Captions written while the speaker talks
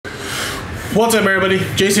What's up, everybody?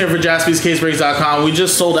 Jason here for JaspysCaseBreaks.com. We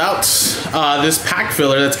just sold out this pack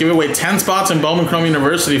filler that's giving away 10 spots in Bowman Chrome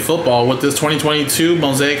University football with this 2022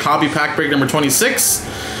 Mosaic Hobby Pack Break number 26.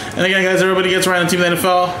 And again, guys, everybody gets a random team of the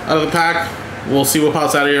NFL out of the pack. We'll see what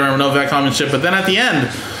pops out of here. Remember, no vet commentship. But then at the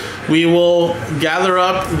end, we will gather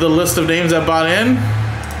up the list of names that bought in,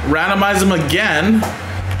 randomize them again,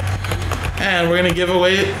 and we're going to give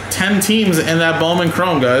away 10 teams in that Bowman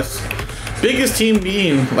Chrome, guys. Biggest team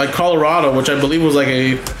being like Colorado, which I believe was like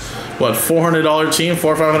a, what, $400 team, $400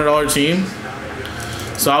 or $500 team.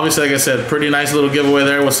 So obviously, like I said, pretty nice little giveaway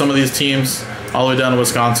there with some of these teams all the way down to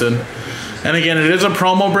Wisconsin. And again, it is a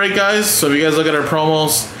promo break, guys. So if you guys look at our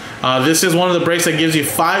promos, this is one of the breaks that gives you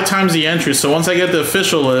 5 times the entry. So once I get the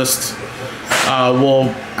official list, we'll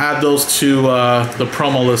add those to the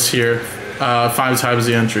promo list here, 5 times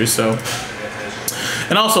the entry. So.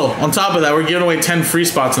 And also, on top of that, we're giving away 10 free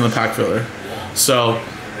spots in the pack filler. So,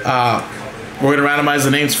 we're going to randomize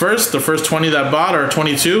the names first. The first 20 that bought, or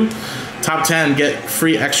 22, top 10 get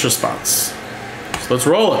free extra spots. So let's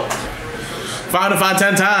roll it. 5 to 5,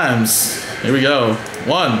 10 times. Here we go.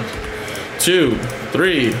 1, 2,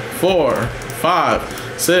 3, 4,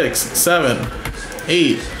 5, 6, 7,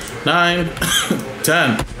 8, 9,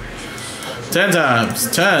 10. 10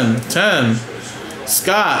 times. 10.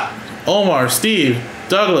 Scott, Omar, Steve,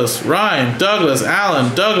 Douglas, Ryan, Douglas,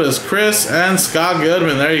 Alan, Douglas, Chris, and Scott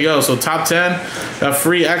Goodman. There you go. So top 10 got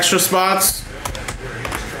free extra spots.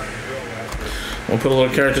 We'll put a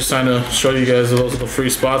little character sign to show you guys those little free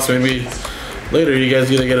spots. Maybe later you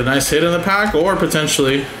guys either get a nice hit in the pack or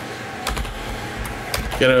potentially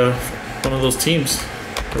get one of those teams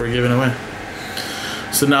that we're giving away.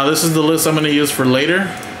 So now this is the list I'm going to use for later,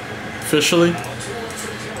 officially.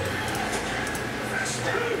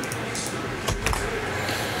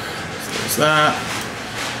 That.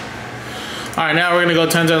 All right, now we're gonna go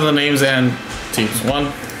 10 times the names and teams. 1,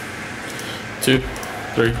 2,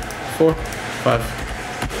 3, 4,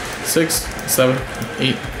 5, 6, 7,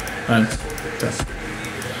 8, 9, 10.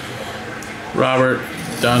 Robert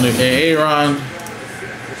down to Aaron.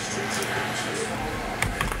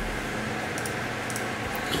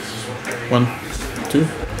 One, 2,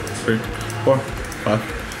 3, 4, 5,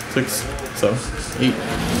 6, 7, 8,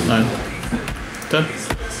 9, 10.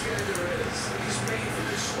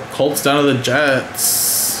 Colts down to the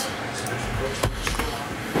Jets.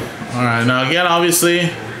 All right, now again,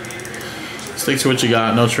 obviously, stick to what you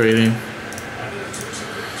got. No trading.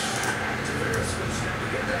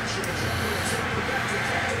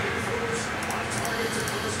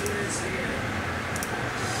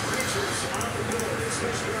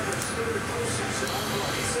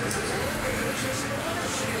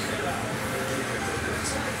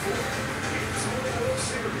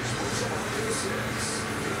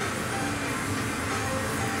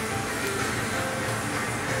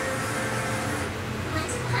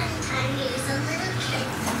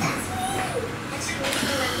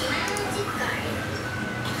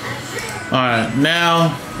 All right,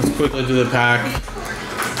 now let's quickly do the pack.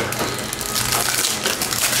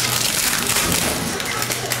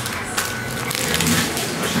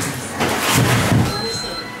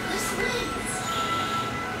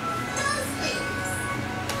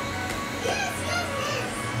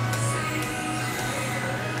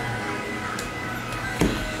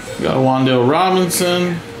 We got a Wan'Dale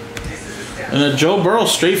Robinson and a Joe Burrow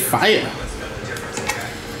straight fire.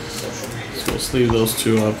 Let's leave those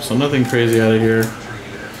two up. So nothing crazy out of here.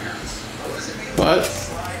 But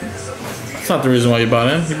it's not the reason why you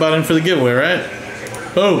bought in. You bought in for the giveaway, right?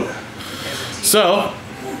 Boom. So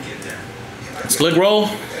let's click roll.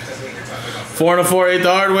 4 and a 4, 8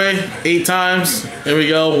 the hard way. 8 times. Here we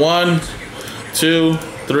go. 1, 2,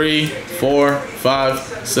 3, 4,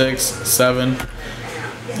 5, 6, 7,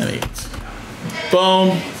 and 8.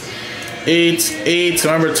 Boom. 8.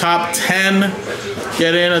 Remember, top 10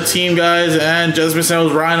 get in a team, guys. And just missing out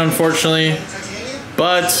was Ryan, unfortunately.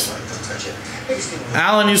 But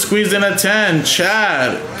Alan, you squeezed in a 10.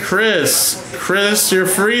 Chad, Chris, your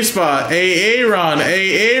free spot. Aaron,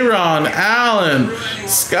 Alan,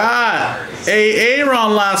 Scott,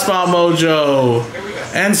 Aaron, last spot mojo,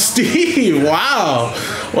 and Steve. Wow,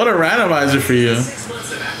 what a randomizer for you.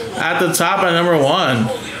 At the top at number 1.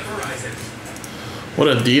 What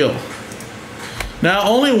a deal. Now,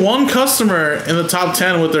 only one customer in the top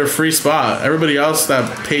 10 with their free spot. Everybody else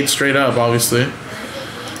that paid straight up, obviously.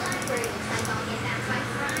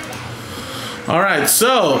 All right,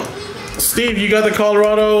 so Steve, you got the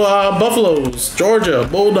Colorado Buffaloes, Georgia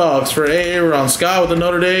Bulldogs for Aaron, Scott with the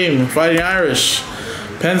Notre Dame Fighting Irish,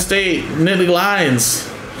 Penn State Nittany Lions,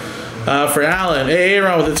 For Allen,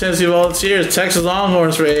 Aaron with the Tennessee Volunteers. Texas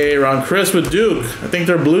Longhorns for Aaron. Chris with Duke. I think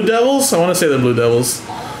they're Blue Devils. I want to say they're Blue Devils.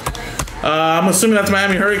 I'm assuming that's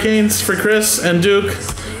Miami Hurricanes for Chris and Duke.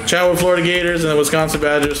 Chad with Florida Gators and the Wisconsin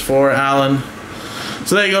Badgers for Allen.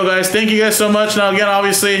 So there you go, guys. Thank you guys so much. Now, again,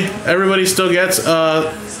 obviously, everybody still gets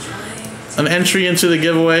an entry into the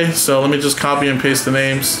giveaway. So let me just copy and paste the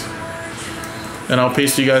names. And I'll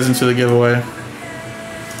paste you guys into the giveaway.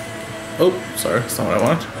 Oh, sorry. That's not what I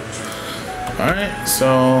want. Alright,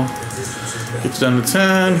 so get you down to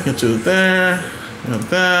 10. Get you there. Got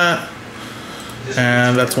that.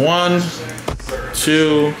 And that's 1,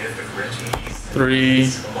 2, 3,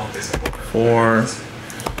 4,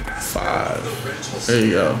 5. There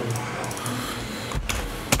you go.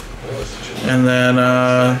 And then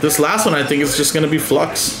this last one, I think, is just going to be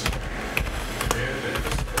Flux.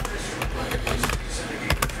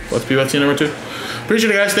 Let's be about team number 2.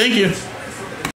 Appreciate it, guys. Thank you.